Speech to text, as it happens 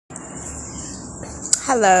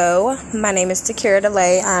Hello, my name is Takira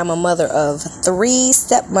DeLay. I am a mother of 3,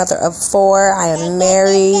 stepmother of 4. I am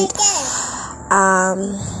married.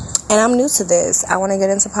 And I'm new to this. I want to get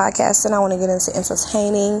into podcasting. I want to get into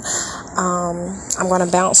entertaining. I'm going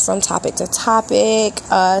to bounce from topic to topic.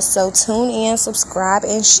 So tune in, subscribe,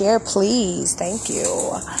 and share, please. Thank you.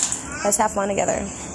 Let's have fun together.